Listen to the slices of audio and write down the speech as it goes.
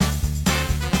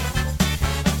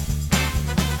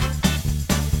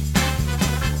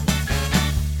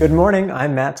Good morning,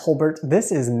 I'm Matt Tolbert.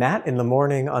 This is Matt in the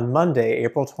Morning on Monday,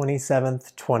 April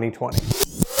 27th,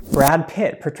 2020. Brad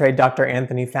Pitt portrayed Dr.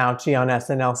 Anthony Fauci on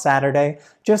SNL Saturday,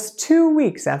 just 2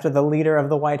 weeks after the leader of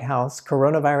the White House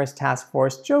Coronavirus Task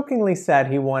Force jokingly said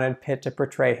he wanted Pitt to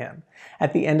portray him.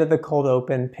 At the end of the cold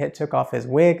open, Pitt took off his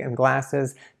wig and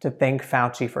glasses to thank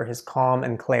Fauci for his calm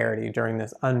and clarity during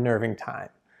this unnerving time.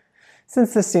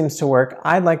 Since this seems to work,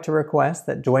 I'd like to request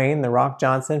that Dwayne "The Rock"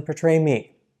 Johnson portray me.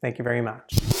 Thank you very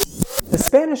much. The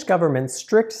Spanish government's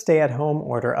strict stay-at-home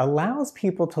order allows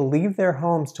people to leave their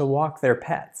homes to walk their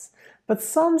pets, but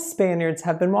some Spaniards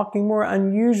have been walking more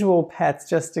unusual pets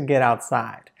just to get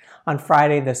outside. On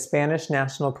Friday, the Spanish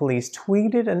National Police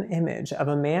tweeted an image of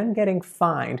a man getting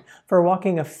fined for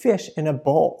walking a fish in a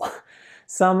bowl.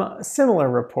 Some similar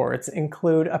reports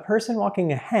include a person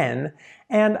walking a hen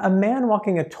and a man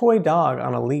walking a toy dog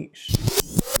on a leash.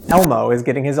 Elmo is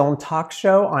getting his own talk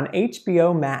show on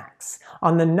HBO Max.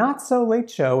 On the Not So Late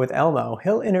Show with Elmo,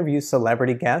 he'll interview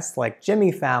celebrity guests like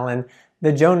Jimmy Fallon,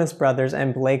 the Jonas Brothers,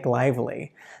 and Blake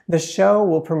Lively. The show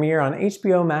will premiere on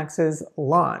HBO Max's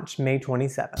launch May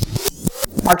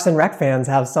 27th. Parks and Rec fans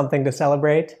have something to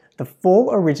celebrate. The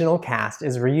full original cast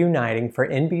is reuniting for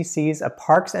NBC's A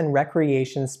Parks and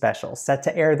Recreation special set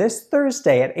to air this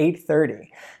Thursday at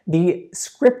 8:30. The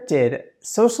scripted,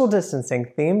 social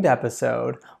distancing themed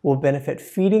episode will benefit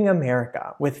Feeding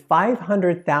America with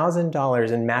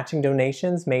 $500,000 in matching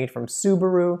donations made from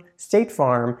Subaru, State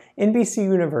Farm, NBC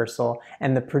Universal,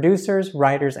 and the producers,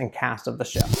 writers, and cast of the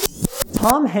show.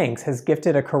 Tom Hanks has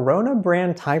gifted a Corona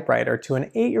brand typewriter to an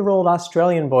 8-year-old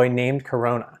Australian boy named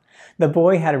Corona. The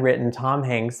boy had written Tom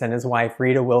Hanks and his wife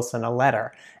Rita Wilson a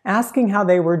letter asking how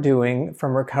they were doing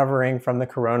from recovering from the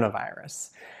coronavirus.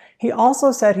 He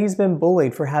also said he's been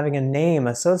bullied for having a name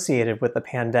associated with the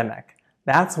pandemic.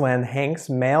 That's when Hanks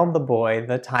mailed the boy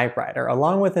the typewriter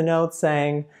along with a note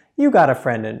saying, "You got a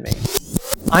friend in me."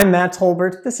 I'm Matt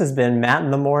Tolbert. This has been Matt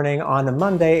in the Morning on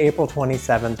Monday, April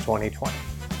 27th, 2020.